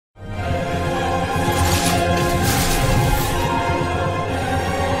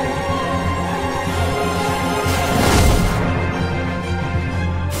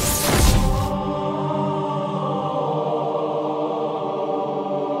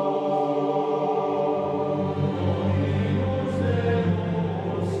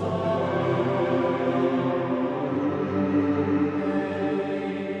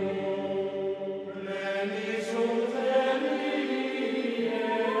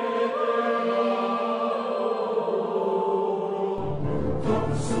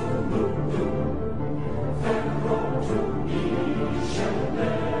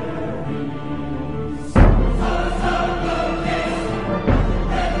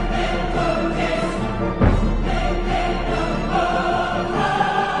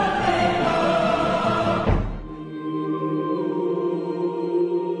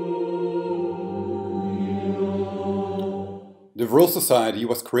Society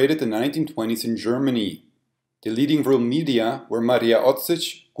was created in the 1920s in Germany. The leading Vril media were Maria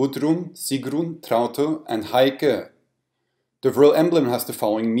Otzig, Gudrun, Sigrun, Traute, and Heike. The Vril emblem has the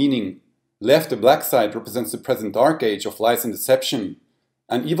following meaning. Left, the black side, represents the present dark age of lies and deception.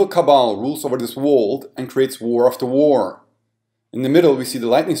 An evil cabal rules over this world and creates war after war. In the middle we see the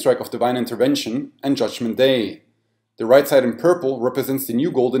lightning strike of divine intervention and Judgment Day. The right side in purple represents the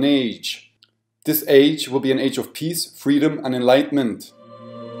new golden age. This age will be an age of peace, freedom, and enlightenment.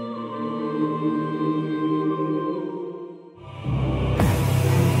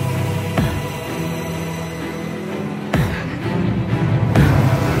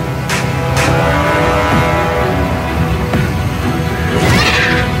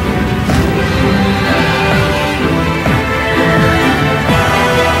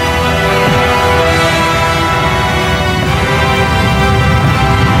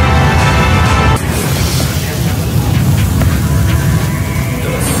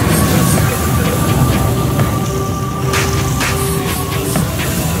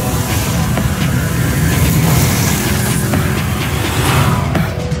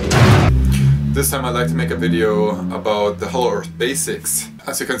 This time I'd like to make a video about the Hollow Earth basics.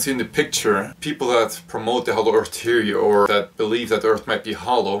 As you can see in the picture, people that promote the Hollow Earth theory or that believe that Earth might be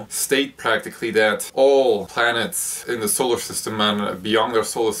hollow state practically that all planets in the solar system and beyond our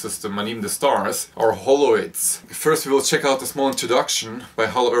solar system and even the stars are holloids. First we will check out a small introduction by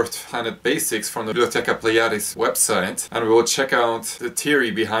Hollow Earth Planet Basics from the Bibliotheca Pleyadis website, and we will check out the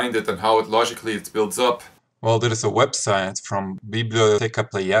theory behind it and how it logically builds up. Well, there is a website from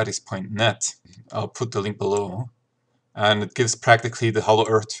bibliotecapleiadis.net. I'll put the link below. And it gives practically the Hollow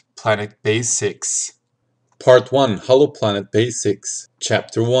Earth Planet Basics. Part 1, Hollow Planet Basics.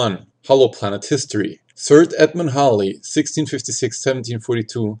 Chapter 1, Hollow Planet History. Sir Edmund Halley,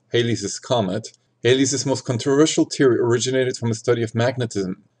 1656-1742, Halley's Comet. Halley's most controversial theory originated from a study of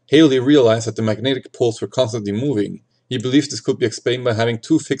magnetism. Halley realized that the magnetic poles were constantly moving. He believed this could be explained by having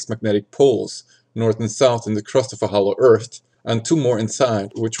two fixed magnetic poles, north and south, in the crust of a hollow Earth, and two more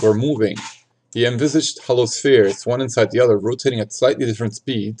inside, which were moving. He envisaged hollow spheres, one inside the other, rotating at slightly different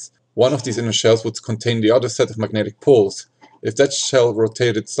speeds. One of these inner shells would contain the other set of magnetic poles. If that shell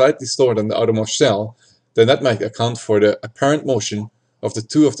rotated slightly slower than the outermost shell, then that might account for the apparent motion of the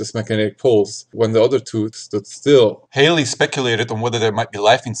two of these magnetic poles when the other two stood still. Halley speculated on whether there might be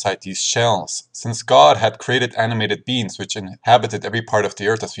life inside these shells. Since God had created animated beings which inhabited every part of the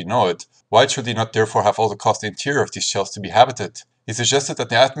Earth as we know it, why should he not therefore have also caused the interior of these shells to be habited? He suggested that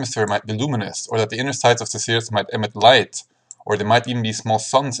the atmosphere might be luminous, or that the inner sides of the spheres might emit light, or there might even be small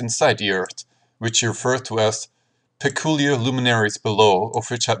suns inside the Earth, which he referred to as peculiar luminaries below, of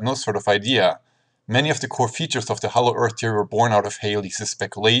which he had no sort of idea. Many of the core features of the Hollow Earth theory were born out of Halley's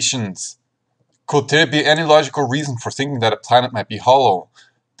speculations. Could there be any logical reason for thinking that a planet might be hollow?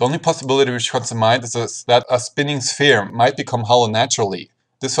 The only possibility which comes to mind is that a spinning sphere might become hollow naturally.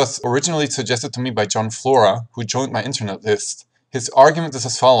 This was originally suggested to me by John Flora, who joined my internet list. His argument is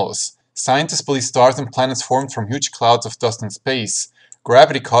as follows. Scientists believe stars and planets formed from huge clouds of dust in space.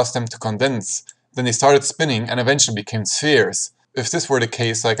 Gravity caused them to condense. Then they started spinning and eventually became spheres. If this were the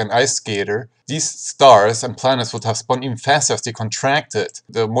case, like an ice skater, these stars and planets would have spun even faster as they contracted.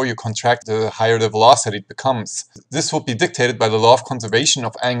 The more you contract, the higher the velocity it becomes. This would be dictated by the law of conservation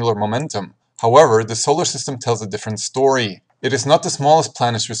of angular momentum. However, the solar system tells a different story. It is not the smallest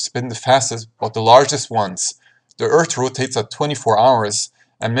planets which spin the fastest, but the largest ones. The Earth rotates at 24 hours,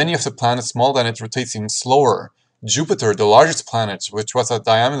 and many of the planets smaller than it rotates even slower. Jupiter, the largest planet, which was a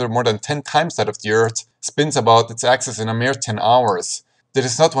diameter more than 10 times that of the Earth, spins about its axis in a mere 10 hours. That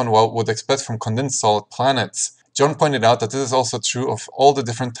is not what one would expect from condensed solid planets. John pointed out that this is also true of all the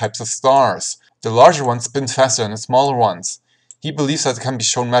different types of stars. The larger ones spin faster than the smaller ones. He believes that it can be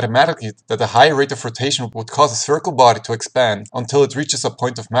shown mathematically that a high rate of rotation would cause a spherical body to expand until it reaches a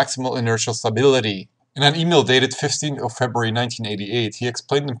point of maximal inertial stability. In an email dated 15th of February 1988, he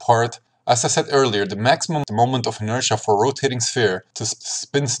explained in part, as I said earlier, the maximum moment of inertia for a rotating sphere to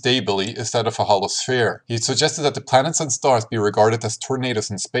spin stably is that of a hollow sphere. He suggested that the planets and stars be regarded as tornadoes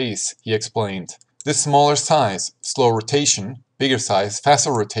in space, he explained. This smaller size, slow rotation, bigger size,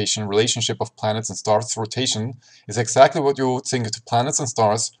 faster rotation relationship of planets and stars' rotation is exactly what you would think if the planets and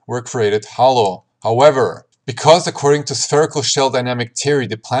stars were created hollow. However, because according to spherical shell dynamic theory,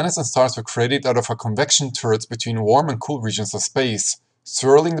 the planets and stars were created out of a convection turrets between warm and cool regions of space,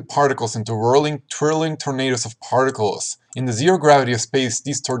 swirling the particles into whirling, twirling tornadoes of particles. In the zero gravity of space,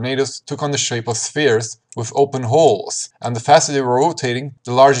 these tornadoes took on the shape of spheres with open holes, and the faster they were rotating,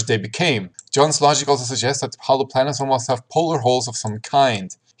 the larger they became. John's logic also suggests that hollow planets almost have polar holes of some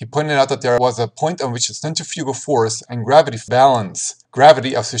kind. He pointed out that there was a point on which the centrifugal force and gravity balance,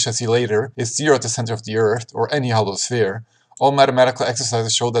 gravity, as we shall see later, is zero at the center of the Earth, or any hollow sphere. All mathematical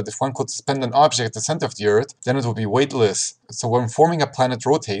exercises show that if one could suspend an object at the center of the Earth, then it would be weightless. So when forming a planet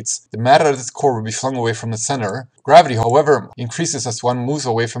rotates, the matter at its core will be flung away from the center. Gravity, however, increases as one moves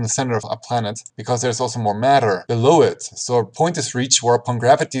away from the center of a planet, because there's also more matter below it. So a point is reached whereupon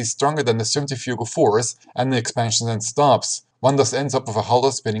gravity is stronger than the centrifugal force, and the expansion then stops. One thus ends up with a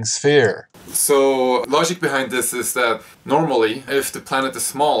hollow spinning sphere. So, logic behind this is that normally, if the planet is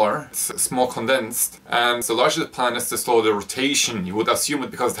smaller, it's small condensed, and the larger the planet is, the slower the rotation. You would assume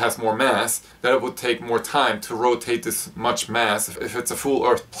it because it has more mass, that it would take more time to rotate this much mass if it's a full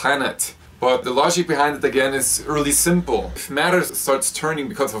Earth planet. But the logic behind it again is really simple. If matter starts turning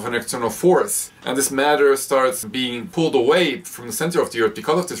because of an external force, and this matter starts being pulled away from the center of the Earth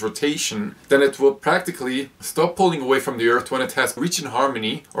because of this rotation, then it will practically stop pulling away from the Earth when it has reached in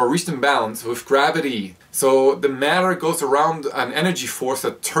harmony or reached in balance with gravity. So the matter goes around an energy force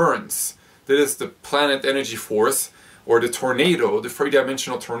that turns. That is the planet energy force, or the tornado, the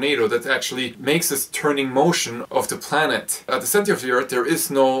three-dimensional tornado that actually makes this turning motion of the planet. At the center of the Earth there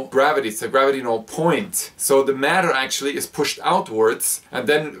is no gravity, it's a gravity null point. So the matter actually is pushed outwards, and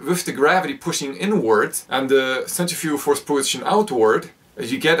then with the gravity pushing inwards and the centrifugal force pushing outward,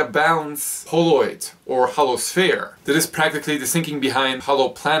 you get a balanced holoid or hollow sphere. That is practically the thinking behind hollow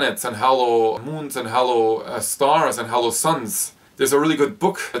planets and hollow moons and hollow stars and hollow suns. There's a really good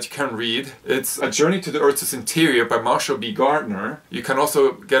book that you can read. It's A Journey to the Earth's Interior by Marshall B. Gardner. You can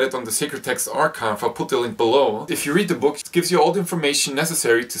also get it on the Sacred Text Archive. I'll put the link below. If you read the book, it gives you all the information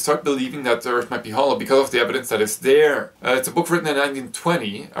necessary to start believing that the Earth might be hollow because of the evidence that is there. It's a book written in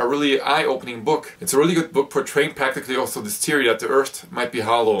 1920, a really eye-opening book. It's a really good book portraying practically also this theory that the Earth might be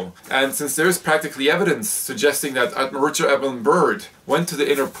hollow. And since there is practically evidence suggesting that Admiral Richard Evelyn Byrd went to the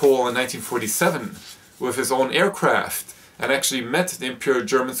inner pole in 1947 with his own aircraft, and actually met the Imperial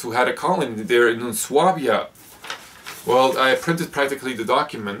Germans who had a colony there in Swabia. Well, I printed practically the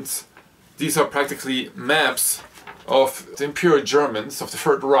documents. These are practically maps of the Imperial Germans, of the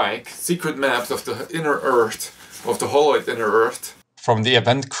Third Reich, secret maps of the inner Earth, of the holoid inner Earth. From the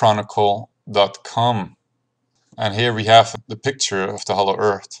eventchronicle.com. And here we have the picture of the hollow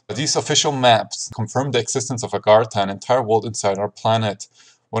Earth. These official maps confirm the existence of Agartha, an entire world inside our planet.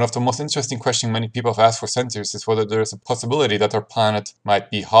 One of the most interesting questions many people have asked for centuries is whether there is a possibility that our planet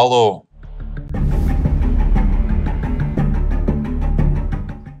might be hollow.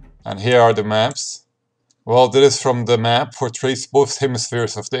 And here are the maps. Well, this is from the map portrays both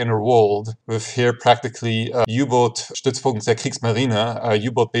hemispheres of the inner world, with here practically a U-boat Stützpunkt der Kriegsmarine, a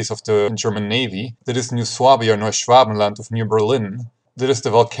U-boat base of the German Navy. That is New Swabia, Neuschwabenland of New Berlin. That is the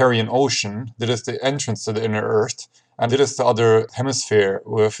Valkyrian Ocean. That is the entrance to the inner Earth. And that is the other hemisphere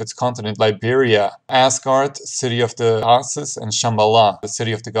with its continent Liberia, Asgard, city of the Asses, and Shambhala, the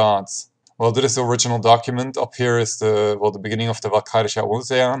city of the gods. Well, that is the original document. Up here is the beginning of the Valkyrische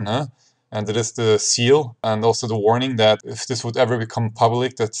Ozean, and that is the seal, and also the warning that if this would ever become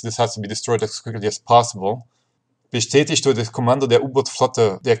public, that this has to be destroyed as quickly as possible. Bestätigt durch das Kommando der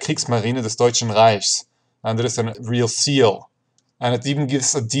U-Boot-Flotte der Kriegsmarine des Deutschen Reichs. And that is a real seal. And it even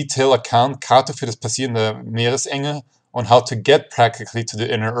gives a detailed account, Karte für das Passieren der Meeresenge, on how to get practically to the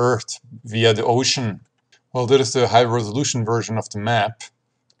inner Earth via the ocean. Well, that is the high-resolution version of the map.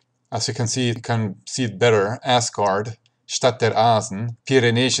 As you can see it better. Asgard, Stadt der Asen,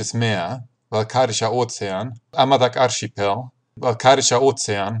 Pyrenäisches Meer, Valkyrischer Ozean, Amadak Archipel, Valkyrischer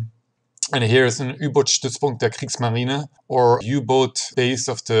Ozean. And here is an U-Boot-Stützpunkt der Kriegsmarine, or U-boat base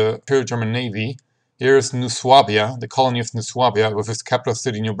of the Imperial German Navy. Here is New Swabia, the colony of New Swabia, with its capital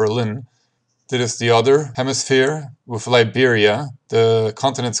city, New Berlin. That is the other hemisphere, with Liberia. The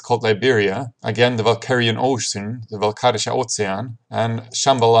continent is called Liberia. Again, the Valkyrian Ocean, the Valkyrische Ozean. And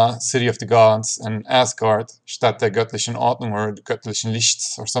Shambhala, city of the gods. And Asgard, Stadt der göttlichen Ordnung, or the göttlichen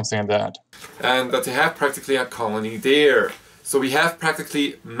Lichts, or something like that. And that they have practically a colony there. So we have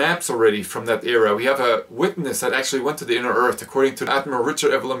practically maps already from that era. We have a witness that actually went to the inner Earth, according to Admiral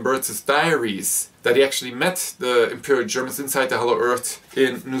Richard Evelyn Byrd's diaries, that he actually met the Imperial Germans inside the hollow Earth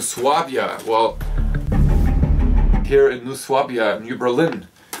in New Swabia. Well, here in New Swabia, New Berlin,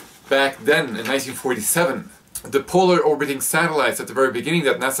 back then in 1947. The polar orbiting satellites at the very beginning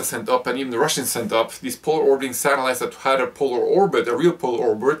that NASA sent up, and even the Russians sent up, these polar orbiting satellites that had a polar orbit, a real polar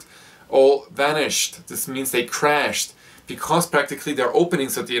orbit, all vanished. This means they crashed, because practically there are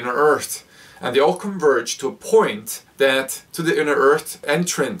openings at the inner Earth, and they all converge to a point that to the inner Earth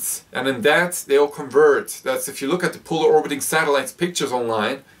entrance, and in that they all converge. That's, if you look at the polar orbiting satellites pictures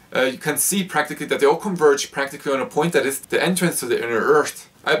online, you can see practically that they all converge practically on a point that is the entrance to the inner Earth.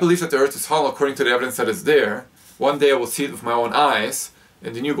 I believe that the Earth is hollow according to the evidence that is there. One day I will see it with my own eyes.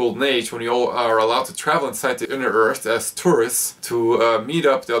 In the new golden age, when we all are allowed to travel inside the inner Earth as tourists to meet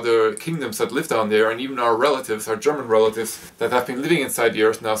up the other kingdoms that live down there, and even our relatives, our German relatives, that have been living inside the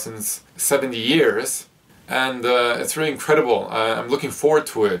Earth now since 70 years. And it's really incredible. I'm looking forward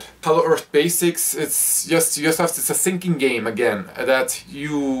to it. Hollow Earth Basics, it's just a thinking game again, that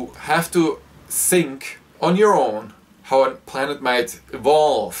you have to think on your own how a planet might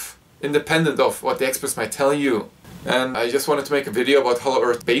evolve, independent of what the experts might tell you. And I just wanted to make a video about Hollow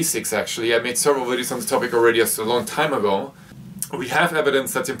Earth Basics, actually. I made several videos on the topic already a long time ago. We have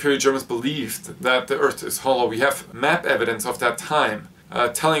evidence that the Imperial Germans believed that the Earth is hollow. We have map evidence of that time,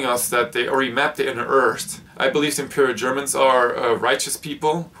 telling us that they already mapped the inner Earth. I believe the Imperial Germans are righteous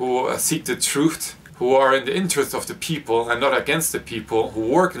people who seek the truth, who are in the interest of the people and not against the people, who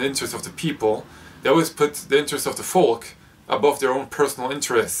work in the interest of the people. They always put the interest of the folk above their own personal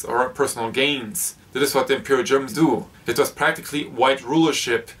interests or personal gains. That is what the Imperial Germans do. It was practically white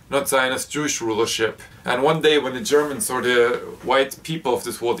rulership, not Zionist Jewish rulership. And one day when the Germans or the white people of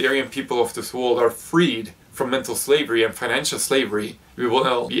this world, the Aryan people of this world are freed from mental slavery and financial slavery, we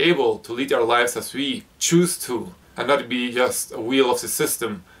will be able to lead our lives as we choose to, and not be just a wheel of the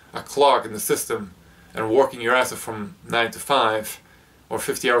system, a clog in the system, and working your ass off from 9 to 5, or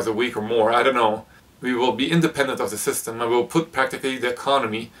 50 hours a week or more, I don't know. We will be independent of the system and we will put practically the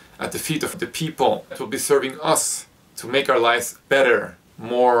economy at the feet of the people. It will be serving us to make our lives better,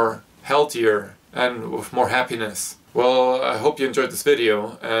 more healthier, and with more happiness. Well, I hope you enjoyed this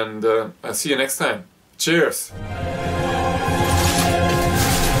video, and I'll see you next time. Cheers!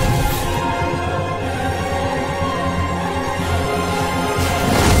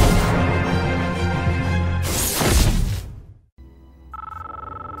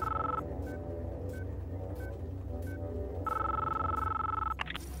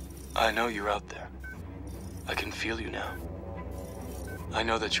 I know you're out there. I can feel you now. I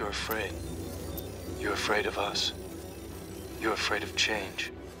know that you're afraid. You're afraid of us. You're afraid of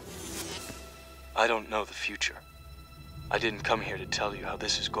change. I don't know the future. I didn't come here to tell you how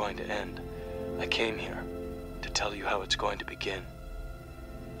this is going to end. I came here to tell you how it's going to begin.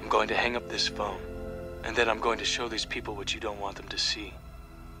 I'm going to hang up this phone, and then I'm going to show these people what you don't want them to see.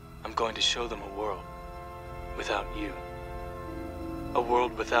 I'm going to show them a world without you. A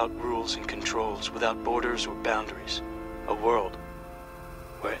world without rules and controls, without borders or boundaries. A world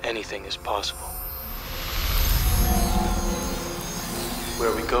where anything is possible.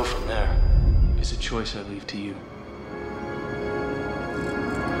 Where we go from there is a choice I leave to you.